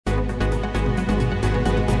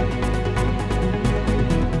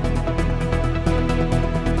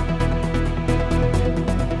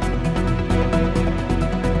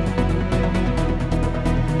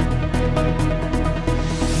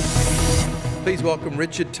Please welcome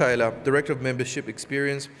Richard Taylor, Director of Membership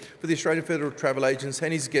Experience for the Australian Federal Travel Agents,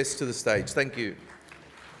 and his guests to the stage. Thank you.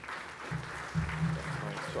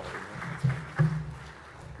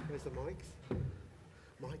 Where's the mics?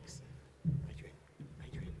 Mics? Adrian.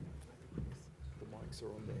 The mics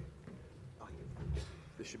are on there.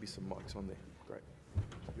 There should be some mics on there. Great.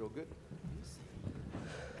 You're good?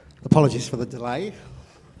 Apologies for the delay.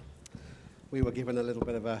 We were given a little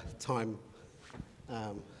bit of a time,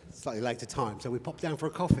 slightly later time, so we popped down for a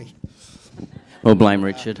coffee. We'll blame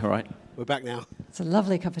Richard, all right? We're back now. It's a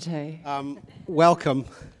lovely cup of tea. Welcome.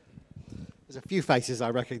 There's a few faces I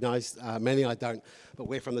recognise, many I don't, but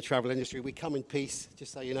we're from the travel industry. We come in peace,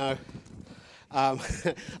 just so you know.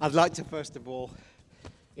 I'd like to first of all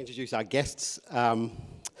introduce our guests.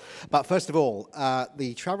 But first of all,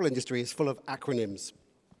 the travel industry is full of acronyms.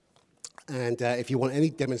 And if you want any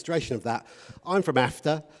demonstration of that, I'm from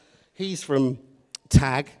AFTA, he's from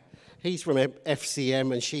TAG, he's from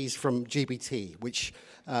FCM, and she's from GBT, which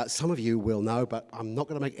some of you will know, but I'm not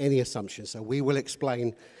going to make any assumptions, so we will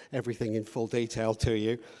explain everything in full detail to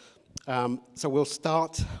you. So we'll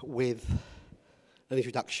start with an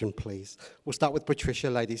introduction, please. We'll start with Patricia,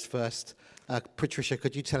 ladies first. Patricia,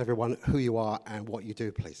 could you tell everyone who you are and what you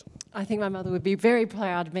do, please? I think my mother would be very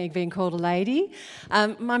proud of me being called a lady.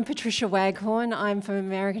 I'm Patricia Waghorn. I'm from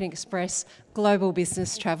American Express Global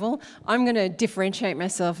Business Travel. I'm going to differentiate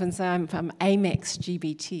myself and say I'm from Amex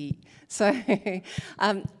GBT. So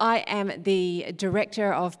I am the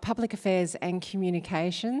Director of Public Affairs and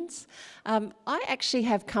Communications. I actually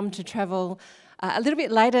have come to travel a little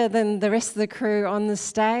bit later than the rest of the crew on the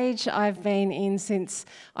stage. I've been in since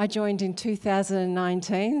I joined in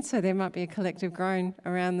 2019, so there might be a collective groan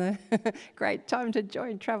around the great time to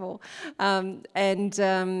join travel. Before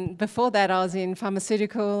that, I was in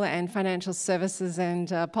pharmaceutical and financial services and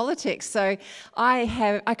politics. So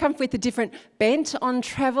I come with a different bent on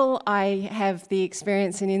travel. I have the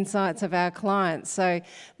experience and insights of our clients. So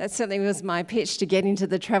that certainly was my pitch to get into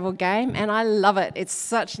the travel game, and I love it. It's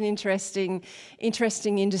such an interesting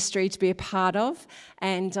industry to be a part of,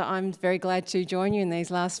 and I'm very glad to join you in these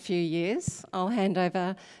last few years. I'll hand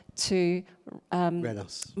over to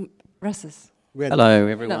Renos. Russes. Hello,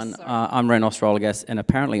 everyone. No, I'm Renos Rologas, and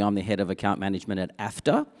apparently I'm the head of account management at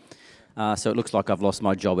AFTA. So it looks like I've lost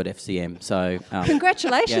my job at FCM. So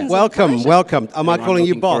congratulations. Yeah. Welcome. Am I calling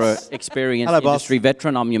you boss? Experienced Hello, boss. industry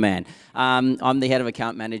veteran. I'm your man. I'm the head of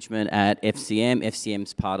account management at FCM.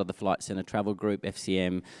 FCM's part of the Flight Centre Travel Group.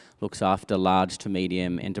 FCM looks after large to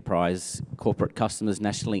medium enterprise corporate customers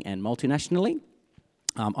nationally and multinationally.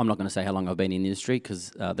 I'm not going to say how long I've been in the industry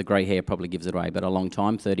because the grey hair probably gives it away, but a long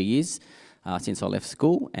time, 30 years since I left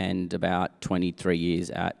school, and about 23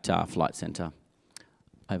 years at Flight Centre.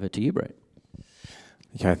 Over to you, Brett.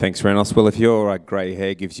 Okay, thanks, Renos. Well, if your grey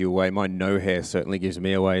hair gives you away, my no hair certainly gives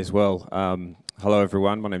me away as well. Hello,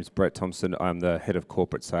 everyone. My name is Brett Thomson. I'm the head of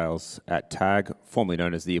corporate sales at TAG, formerly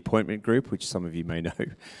known as the Appointment Group, which some of you may know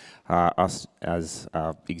us as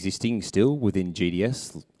existing still within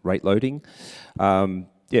GDS, rate loading.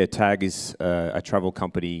 TAG is a travel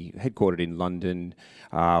company headquartered in London.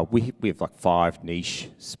 We have like 5 niche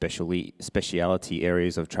speciality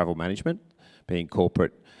areas of travel management, being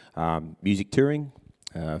corporate music touring,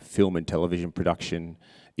 film and television production,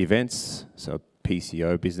 events, so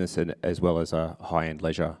PCO business, and as well as high-end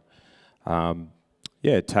leisure.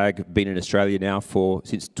 TAG been in Australia now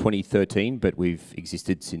since 2013, but we've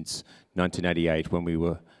existed since 1988 when we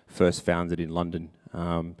were first founded in London.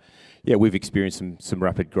 We've experienced some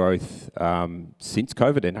rapid growth since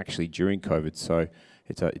COVID and actually during COVID, so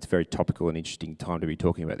it's a very topical and interesting time to be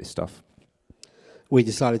talking about this stuff. We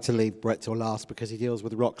decided to leave Brett till last because he deals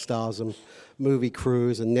with rock stars and movie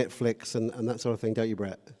crews and Netflix and that sort of thing, don't you,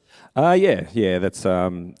 Brett? That's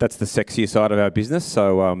the sexier side of our business.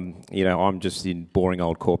 So I'm just in boring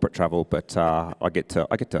old corporate travel, but I get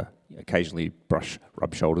to occasionally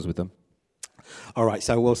rub shoulders with them. All right,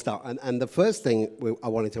 so we'll start. And the first thing I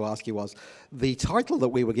wanted to ask you was, the title that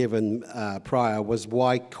we were given prior was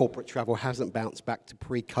Why Corporate Travel Hasn't Bounced Back to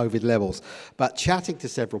Pre-COVID Levels. But chatting to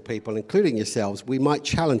several people, including yourselves, we might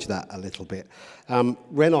challenge that a little bit.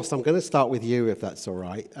 Renos, I'm going to start with you, if that's all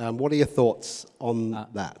right. What are your thoughts on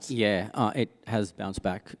that? It has bounced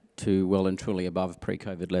back to well and truly above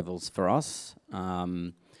pre-COVID levels for us.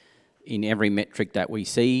 In every metric that we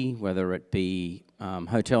see, whether it be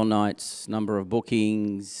hotel nights, number of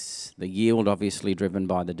bookings, the yield obviously driven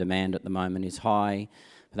by the demand at the moment is high,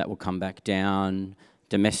 but that will come back down.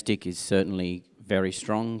 Domestic is certainly very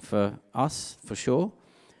strong for us, for sure.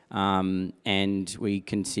 and we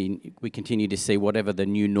continue to see whatever the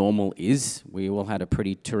new normal is. We all had a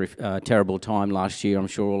pretty terrible time last year. I'm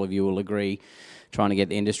sure all of you will agree, trying to get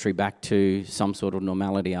the industry back to some sort of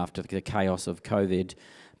normality after the chaos of COVID.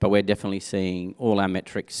 But we're definitely seeing all our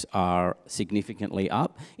metrics are significantly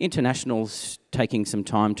up. International's taking some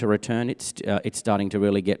time to return. It's starting to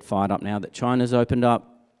really get fired up now that China's opened up.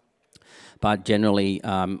 But generally,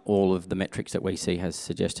 all of the metrics that we see has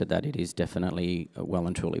suggested that it is definitely well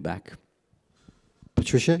and truly back.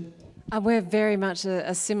 Patricia? We're very much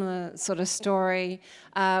a similar sort of story.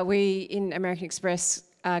 We, in American Express,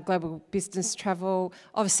 global business travel,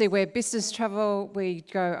 obviously we're business travel, we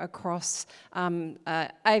go across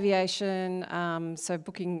aviation, so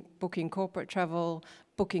booking corporate travel,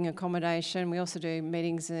 booking accommodation. We also do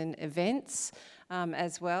meetings and events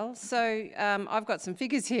as well. So I've got some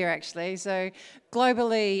figures here actually. So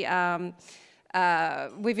globally,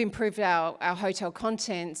 we've improved our hotel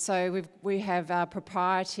content. So we have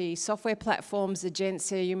proprietary software platforms,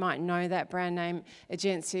 Agencia, you might know that brand name,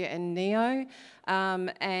 Agencia and Neo.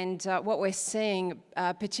 And what we're seeing,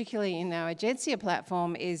 particularly in our Agencia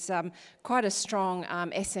platform, is quite a strong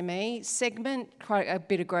SME segment, quite a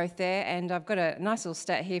bit of growth there. And I've got a nice little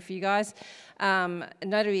stat here for you guys.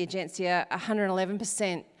 Notably Agencia,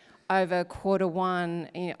 111% over quarter one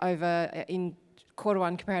in quarter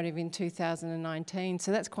one comparative in 2019.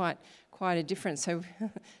 So that's quite a difference. So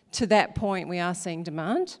to that point, we are seeing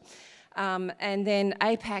demand. And then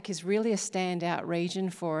APAC is really a standout region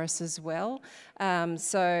for us as well.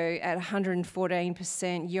 So at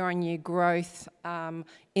 114% year-on-year growth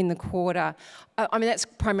in the quarter. I mean, that's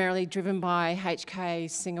primarily driven by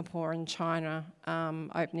HK, Singapore and China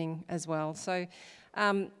opening as well. So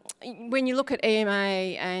when you look at EMA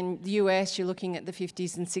and the US, you're looking at the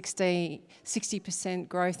 50s and 60%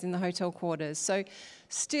 growth in the hotel quarters. So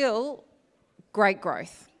still great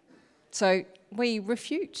growth. So we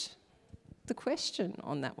refute the question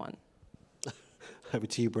on that one. Over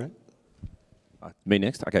to you, Brett. Me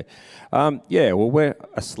next? Okay. Yeah, well, we're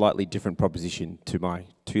a slightly different proposition to my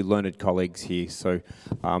two learned colleagues here. So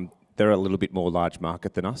they're a little bit more large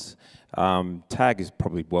market than us. TAG is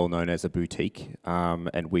probably well known as a boutique,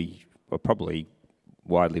 and we are probably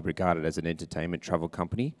widely regarded as an entertainment travel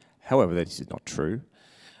company. However, this is not true.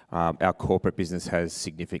 Our corporate business has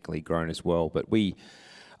significantly grown as well, but we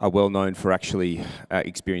are well known for actually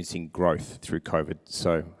experiencing growth through COVID.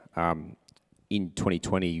 So in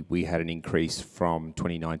 2020, we had an increase from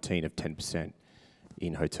 2019 of 10%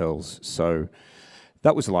 in hotels. So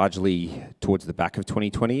that was largely towards the back of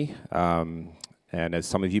 2020. And as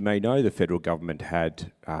some of you may know, the federal government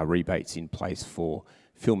had rebates in place for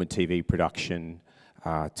film and TV production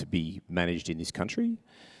to be managed in this country.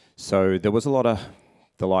 So there was a lot of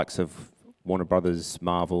the likes of Warner Brothers,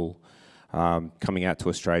 Marvel, coming out to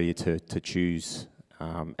Australia to choose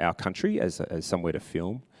our country as somewhere to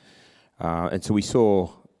film. And so we saw,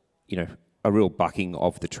 a real bucking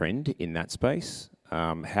of the trend in that space.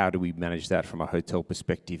 How do we manage that from a hotel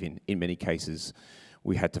perspective? In many cases,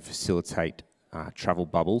 we had to facilitate travel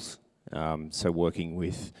bubbles. So working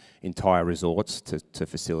with entire resorts to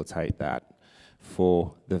facilitate that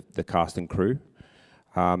for the cast and crew.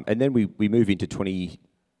 And then we move into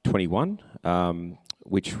 2021,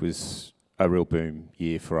 which was a real boom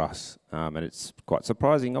year for us. And it's quite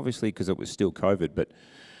surprising, obviously, because it was still COVID, but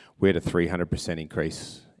we had a 300%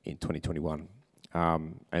 increase in 2021.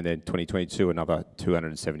 And then 2022, another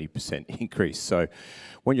 270% increase. So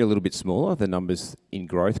when you're a little bit smaller, the numbers in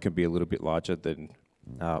growth can be a little bit larger than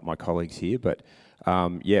my colleagues here. But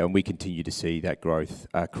yeah, and we continue to see that growth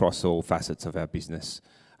across all facets of our business.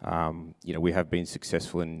 We have been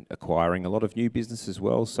successful in acquiring a lot of new business as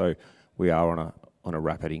well. So we are on a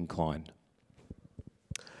rapid incline.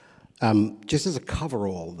 Just as a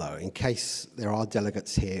cover-all, though, in case there are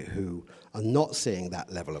delegates here who are not seeing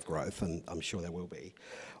that level of growth, and I'm sure there will be,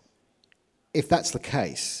 if that's the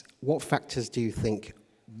case, what factors do you think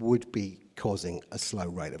would be causing a slow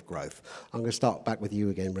rate of growth? I'm going to start back with you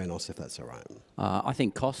again, Renos, if that's all right. I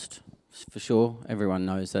think cost, for sure. Everyone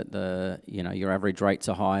knows that your average rates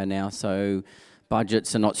are higher now, so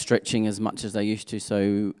budgets are not stretching as much as they used to.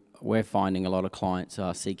 So we're finding a lot of clients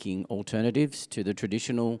are seeking alternatives to the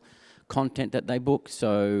traditional content that they book.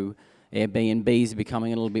 So Airbnbs are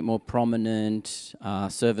becoming a little bit more prominent.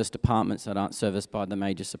 Service departments that aren't serviced by the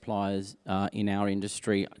major suppliers in our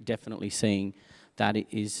industry, definitely seeing that it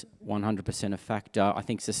is 100% a factor. I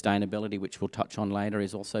think sustainability, which we'll touch on later,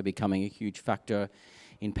 is also becoming a huge factor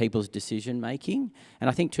in people's decision making. And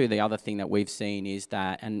I think too, the other thing that we've seen is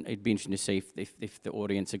that, and it'd be interesting to see if the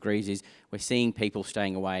audience agrees, is we're seeing people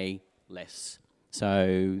staying away less.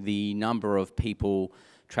 So the number of people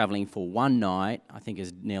travelling for one night, I think,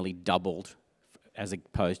 has nearly doubled as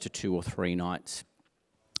opposed to 2 or 3 nights.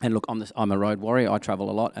 And look, I'm a road warrior. I travel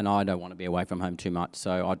a lot, and I don't want to be away from home too much.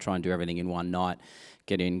 So I try and do everything in one night,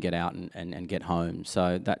 get in, get out, and get home.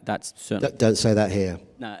 So that's certainly... Don't say that here.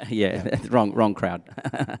 No, yeah. wrong crowd.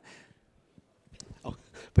 Oh,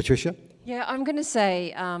 Patricia? Yeah, I'm going to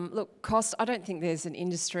say, look, cost, I don't think there's an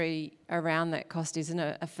industry around that cost isn't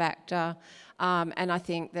a factor. And I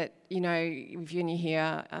think that, you know, if you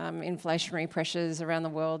hear inflationary pressures around the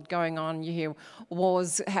world going on, you hear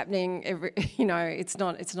wars happening, you know, it's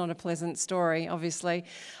not a pleasant story, obviously.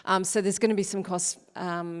 So there's going to be some cost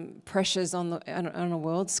pressures on a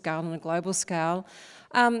world scale, on a global scale.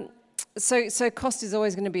 So cost is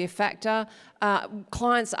always going to be a factor.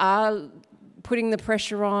 Clients are putting the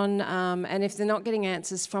pressure on, and if they're not getting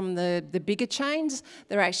answers from the bigger chains,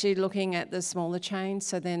 they're actually looking at the smaller chains.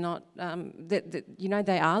 So they're not, you know,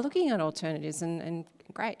 they are looking at alternatives, and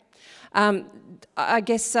great. I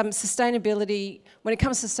guess sustainability. When it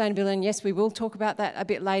comes to sustainability, and yes, we will talk about that a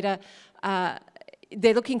bit later.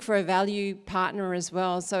 They're looking for a value partner as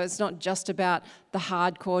well. So it's not just about the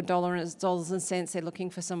hardcore dollars and cents. They're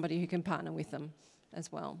looking for somebody who can partner with them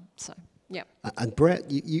as well. So. Yeah. And Brett,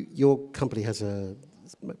 your company has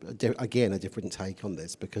again a different take on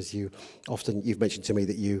this, because you've mentioned to me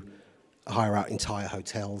that you hire out entire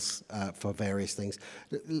hotels for various things.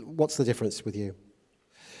 What's the difference with you?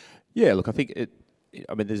 Yeah, look, I think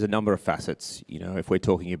I mean, there's a number of facets. You know, if we're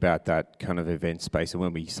talking about that kind of event space, and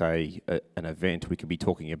when we say an event, we could be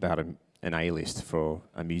talking about an A-list for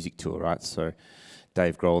a music tour, right? So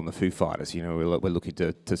Dave Grohl and the Foo Fighters, you know, we're looking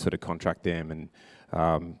to sort of contract them,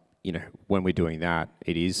 and you know, when we're doing that,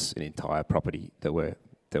 it is an entire property that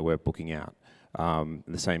we're booking out.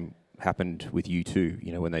 The same happened with U2,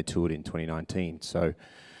 you know, when they toured in 2019. So,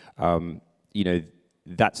 you know,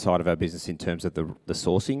 that side of our business in terms of the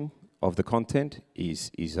sourcing of the content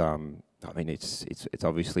is I mean, it's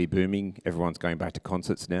obviously booming. Everyone's going back to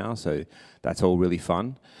concerts now, so that's all really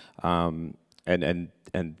fun. And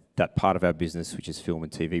that part of our business, which is film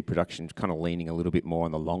and TV production, is kind of leaning a little bit more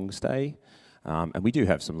on the long stay. And we do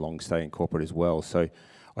have some long stay in corporate as well. So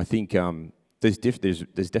I think there's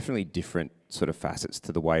definitely different sort of facets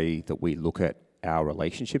to the way that we look at our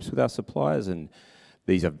relationships with our suppliers, and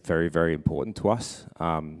these are very, very important to us.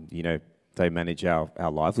 You know, they manage our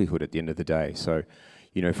livelihood at the end of the day. So,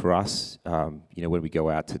 you know, for us, you know, when we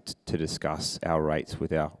go out to discuss our rates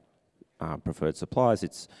with our preferred suppliers,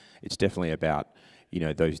 it's definitely about, you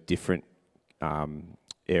know, those different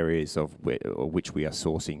areas of which we are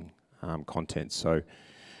sourcing content. So,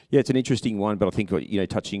 yeah, it's an interesting one, but I think, you know,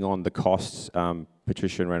 touching on the costs,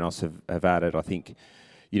 Patricia and Renos have added, I think,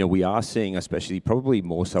 you know, we are seeing, especially probably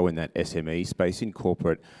more so in that SME space in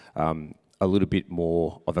corporate, a little bit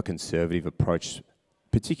more of a conservative approach,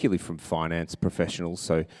 particularly from finance professionals.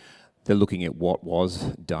 So they're looking at what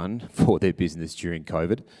was done for their business during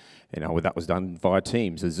COVID. You know, that was done via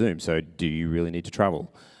Teams or Zoom. So do you really need to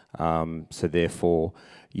travel? So therefore,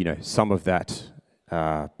 you know, some of that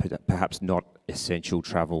perhaps not essential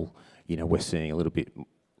travel, you know, we're seeing a little bit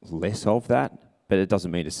less of that, but it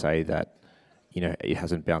doesn't mean to say that, you know, it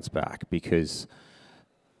hasn't bounced back, because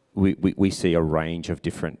we see a range of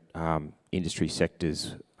different industry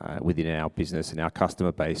sectors within our business and our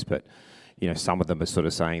customer base, but, you know, some of them are sort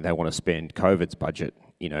of saying they want to spend COVID's budget,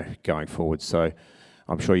 you know, going forward. So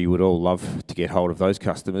I'm sure you would all love to get hold of those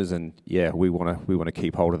customers, and yeah, we want to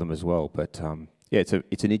keep hold of them as well. But yeah,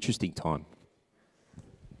 it's an interesting time.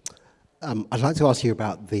 I'd like to ask you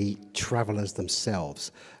about the travellers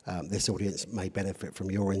themselves. This audience may benefit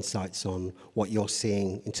from your insights on what you're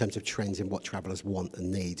seeing in terms of trends in what travellers want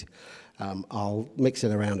and need. I'll mix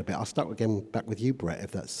it around a bit. I'll start again back with you, Brett,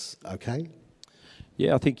 if that's okay.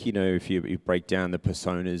 Yeah, I think, you know, if you break down the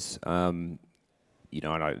personas, you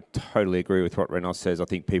know, and I totally agree with what Renos says. I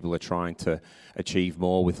think people are trying to achieve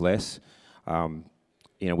more with less. You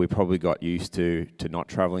know, we probably got used to not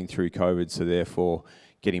travelling through COVID, so therefore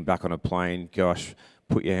getting back on a plane, gosh,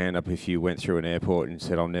 put your hand up if you went through an airport and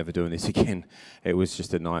said, I'm never doing this again. It was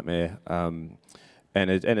just a nightmare. And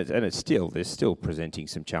it's still presenting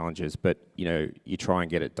some challenges, but, you know, you try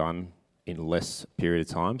and get it done in less period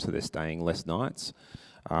of time, so they're staying less nights.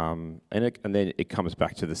 And then it comes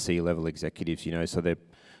back to the C-level executives, you know, so they're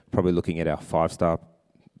probably looking at our 5-star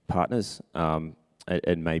partners, and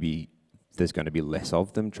maybe there's going to be less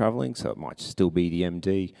of them travelling, so it might still be the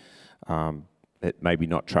MD. It maybe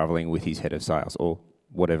not travelling with his head of sales or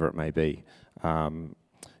whatever it may be.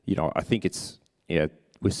 You know, I think it's, yeah,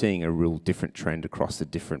 we're seeing a real different trend across the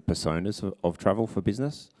different personas of travel for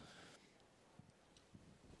business.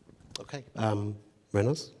 Okay,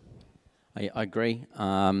 Renos? I agree.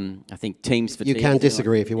 I think Teams for You Teams. can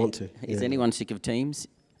disagree if you want to. Is Yeah. anyone sick of Teams?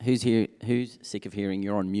 Who's here? Who's sick of hearing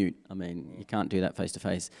you're on mute? I mean, you can't do that face to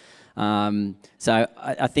face. So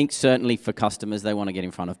I think certainly for customers, they want to get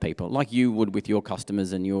in front of people, like you would with your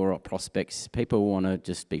customers and your prospects. People want to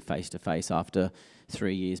just be face to face after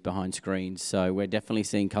 3 years behind screens. So we're definitely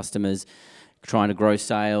seeing customers trying to grow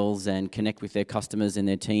sales and connect with their customers and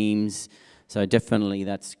their teams. So definitely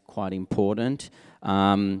that's quite important.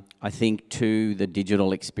 I think too, the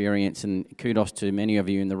digital experience, and kudos to many of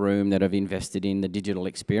you in the room that have invested in the digital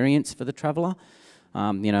experience for the traveller.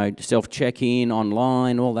 You know, self-check-in,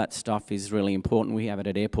 online, all that stuff is really important. We have it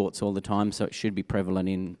at airports all the time, so it should be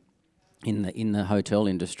prevalent in the hotel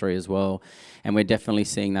industry as well. And we're definitely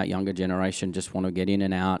seeing that younger generation just want to get in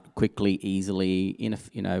and out quickly, easily,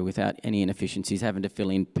 you know, without any inefficiencies, having to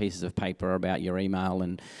fill in pieces of paper about your email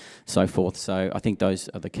and so forth. So I think those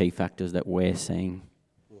are the key factors that we're seeing.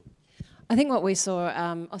 I think what we saw,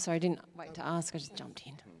 oh sorry, I didn't wait to ask, I just jumped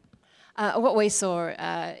in. What we saw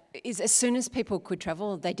is as soon as people could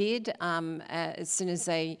travel, they did. As soon as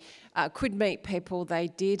they could meet people, they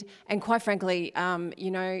did. And quite frankly,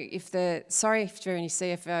 you know, sorry if there are any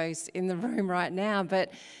CFOs in the room right now,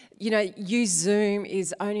 but you know, use Zoom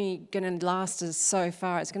is only going to last us so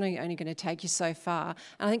far. It's only going to take you so far.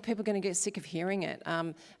 And I think people are going to get sick of hearing it,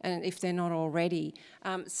 and if they're not already.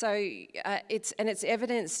 It's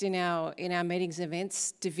evidenced in our meetings and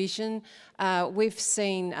events division. We've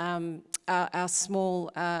seen our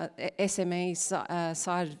small SME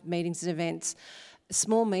side of meetings and events.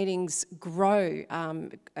 Small meetings grow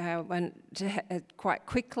quite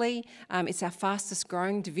quickly. It's our fastest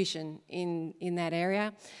growing division in that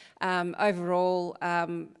area. Overall,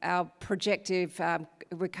 our projected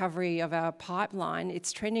recovery of our pipeline,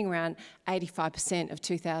 it's trending around 85% of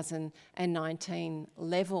 2019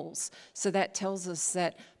 levels. So that tells us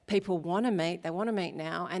that people want to meet, they want to meet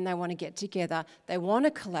now, and they want to get together, they want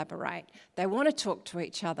to collaborate, they want to talk to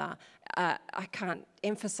each other. I can't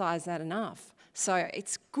emphasise that enough. So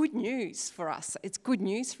it's good news for us, it's good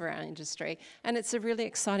news for our industry, and it's a really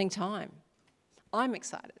exciting time. I'm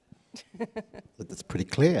excited. That's pretty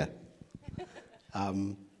clear. Are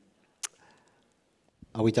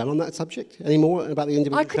we done on that subject? Any more about the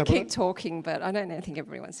individual I could traveller? keep talking, but I don't think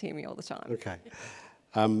everyone wants to hear me all the time. Okay.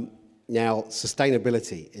 Now,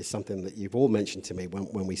 sustainability is something that you've all mentioned to me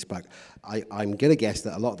when we spoke. I'm going to guess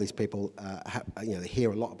that a lot of these people they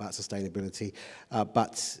hear a lot about sustainability,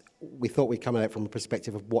 but we thought we'd come at it from a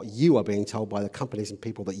perspective of what you are being told by the companies and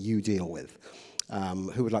people that you deal with.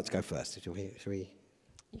 Who would like to go first? Should we?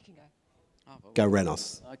 You can go. Go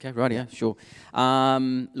Renos. Okay, right, yeah, sure.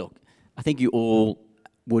 Look, I think you all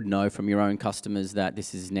would know from your own customers that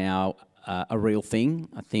this is now a real thing.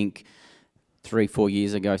 I think 3-4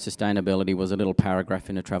 years ago, sustainability was a little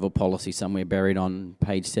paragraph in a travel policy somewhere buried on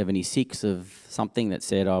page 76 of something that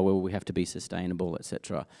said, oh, well, we have to be sustainable,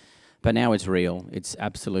 etc. But now it's real. It's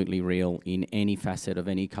absolutely real in any facet of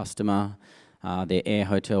any customer, their air,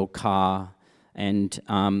 hotel, car. And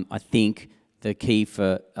I think the key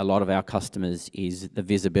for a lot of our customers is the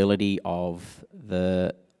visibility of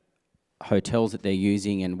the hotels that they're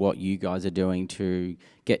using and what you guys are doing to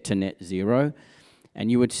get to net zero. And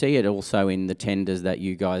you would see it also in the tenders that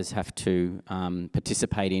you guys have to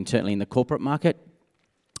participate in, certainly in the corporate market.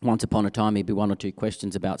 Once upon a time, there'd be 1 or 2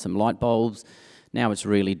 questions about some light bulbs. Now it's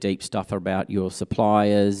really deep stuff about your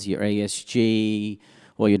suppliers, your ESG,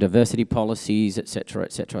 or your diversity policies, et cetera,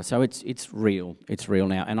 et cetera. So it's real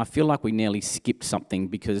now. And I feel like we nearly skipped something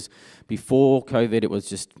because before COVID, it was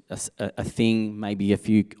just a thing, maybe a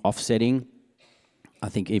few offsetting. I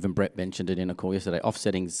think even Brett mentioned it in a call yesterday.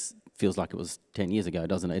 Offsettings feels like it was 10 years ago,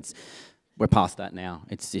 doesn't it? We're past that now.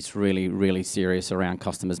 It's really, really serious around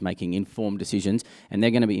customers making informed decisions, and they're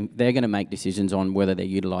going to make decisions on whether they're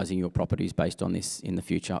utilising your properties based on this in the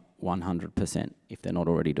future, 100%, if they're not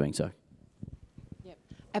already doing so. Yep,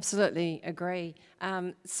 absolutely agree.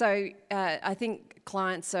 I think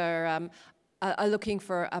clients are looking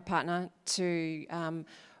for a partner to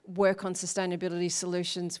work on sustainability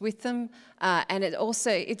solutions with them, and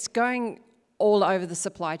it's going all over the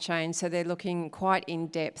supply chain, so they're looking quite in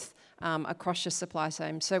depth across your supply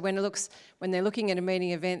chain. So when they're looking at a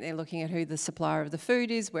meeting event, they're looking at who the supplier of the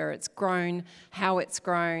food is, where it's grown, how it's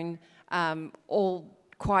grown, all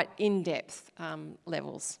quite in-depth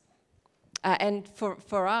levels. And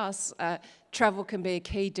for us, travel can be a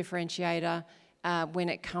key differentiator when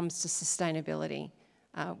it comes to sustainability.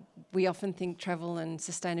 We often think travel and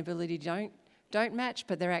sustainability don't match,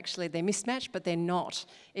 but they're mismatched, but they're not.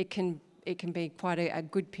 It can be quite a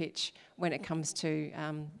good pitch when it comes to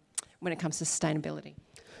sustainability.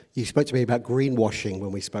 You spoke to me about greenwashing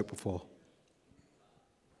when we spoke before.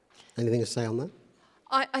 Anything to say on that?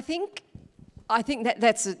 I think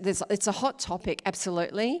it's a hot topic,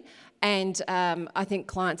 absolutely, and I think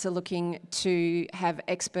clients are looking to have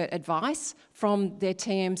expert advice from their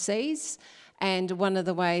TMCs, and one of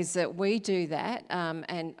the ways that we do that,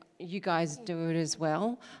 and you guys do it as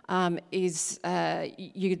well, is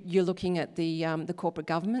you're looking at the corporate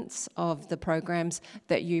governance of the programs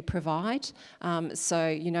that you provide. So,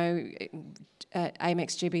 you know,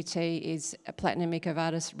 Amex GBT is Platinum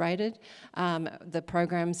EcoVadis rated. The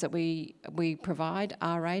programs that we provide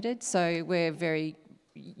are rated. So we're very,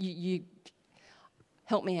 you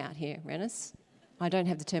help me out here, Renos. I don't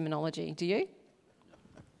have the terminology. Do you?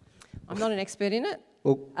 I'm not an expert in it.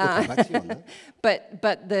 We'll come back to you on that.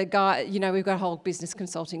 But the guy, you know, we've got a whole business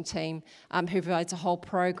consulting team who provides a whole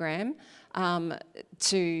program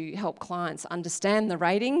to help clients understand the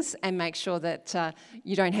ratings and make sure that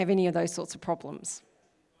you don't have any of those sorts of problems.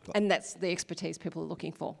 And that's the expertise people are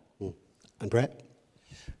looking for. Mm. And Brett?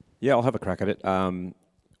 Yeah, I'll have a crack at it.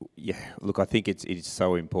 Yeah, look, I think it's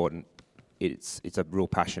so important. It's a real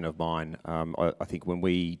passion of mine. I think when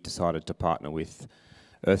we decided to partner with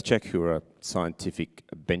EarthCheck, who are a scientific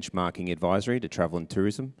benchmarking advisory to travel and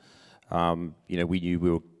tourism, you know, we knew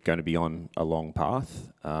we were going to be on a long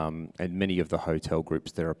path, and many of the hotel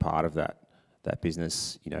groups that are a part of that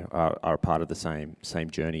business, you know, are a part of the same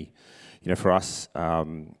journey. You know, for us,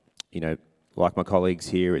 you know, like my colleagues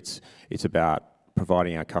here, it's about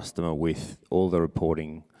providing our customer with all the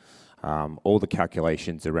reporting, all the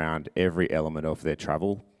calculations around every element of their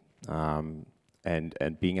travel, and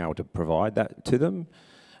being able to provide that to them.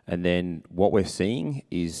 And then what we're seeing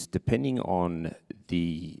is, depending on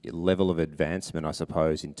the level of advancement, I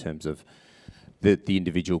suppose, in terms of the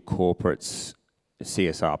individual corporate's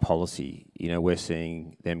CSR policy, you know, we're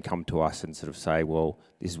seeing them come to us and sort of say, well,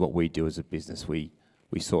 this is what we do as a business. We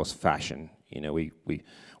source fashion, you know,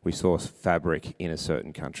 we source fabric in a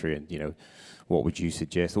certain country, and, you know, what would you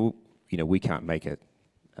suggest? Well, you know, we can't make a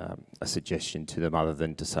suggestion to them other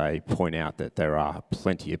than to point out that there are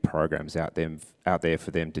plenty of programs out there for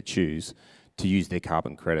them to choose to use their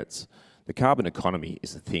carbon credits. The carbon economy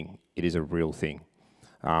is a thing. It is a real thing.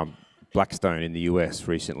 Blackstone in the US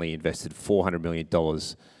recently invested $400 million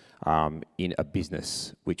in a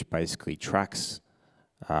business which basically tracks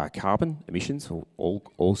carbon emissions, or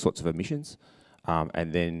all sorts of emissions,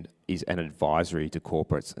 and then is an advisory to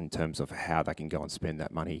corporates in terms of how they can go and spend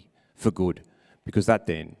that money for good. Because that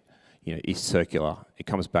then, you know, is circular. It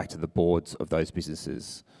comes back to the boards of those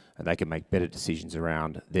businesses, and they can make better decisions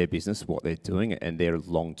around their business, what they're doing, and their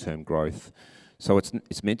long-term growth. So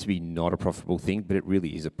it's meant to be not a profitable thing, but it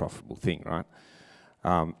really is a profitable thing, right?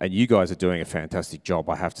 And you guys are doing a fantastic job,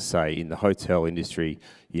 I have to say, in the hotel industry,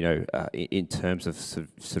 you know, in terms of sort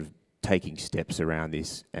of taking steps around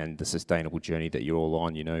this and the sustainable journey that you're all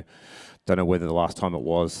on. You know, don't know whether the last time it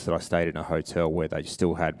was that I stayed in a hotel where they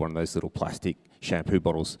still had one of those little plastic shampoo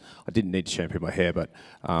bottles. I didn't need to shampoo my hair, but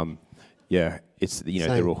yeah, it's, you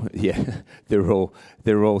know,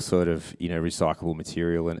 they're all sort of, you know, recyclable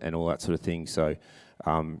material and all that sort of thing. So,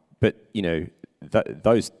 but you know,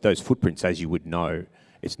 those footprints, as you would know,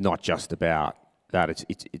 it's not just about that.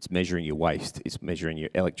 It's measuring your waste, it's measuring your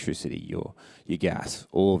electricity, your gas,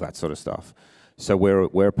 all of that sort of stuff. So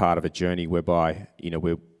we're a part of a journey whereby, you know,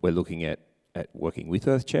 we're looking at working with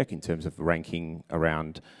EarthCheck in terms of ranking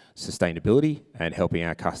around sustainability and helping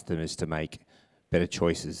our customers to make better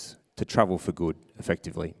choices to travel for good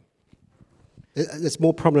effectively. It's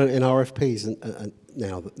more prominent in RFPs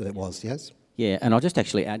now than it was, yes? Yeah, and I'll just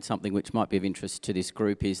actually add something which might be of interest to this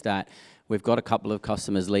group, is that we've got a couple of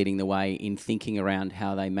customers leading the way in thinking around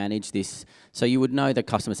how they manage this. So you would know that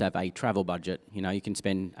customers have a travel budget. You know, you can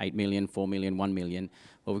spend 8 million, 4 million, 1 million.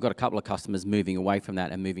 Well, we've got a couple of customers moving away from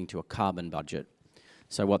that and moving to a carbon budget.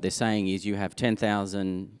 So what they're saying is you have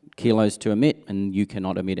 10,000 kilos to emit and you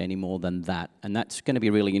cannot emit any more than that. And that's going to be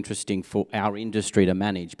really interesting for our industry to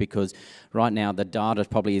manage, because right now the data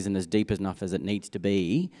probably isn't as deep enough as it needs to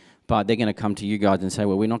be, but they're going to come to you guys and say,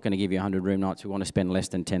 well, we're not going to give you 100 room nights. We want to spend less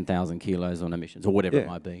than 10,000 kilos on emissions, or whatever it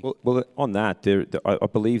might be. Well, on that, I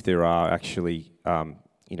believe there are actually,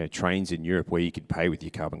 you know, trains in Europe where you could pay with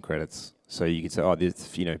your carbon credits. So you could say, oh,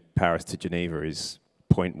 this, you know, Paris to Geneva is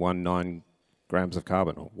 0.19 grams of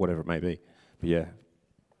carbon, or whatever it may be. But yeah.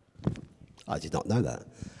 I did not know that.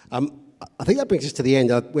 I think that brings us to the end.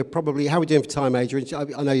 We're probably, how are we doing for time, Adrian?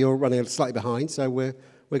 I know you're running slightly behind, so we're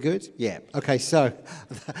good? Yeah. Okay, so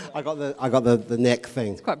I got the neck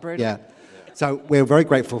thing. It's quite brutal. Yeah. So we're very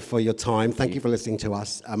grateful for your time. Thank you for listening to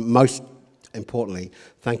us. Most importantly,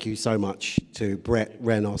 thank you so much to Brett,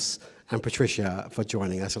 Renos, and Patricia for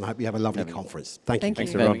joining us, and I hope you have a lovely conference. Thank you.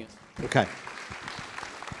 Thanks for having us. Okay.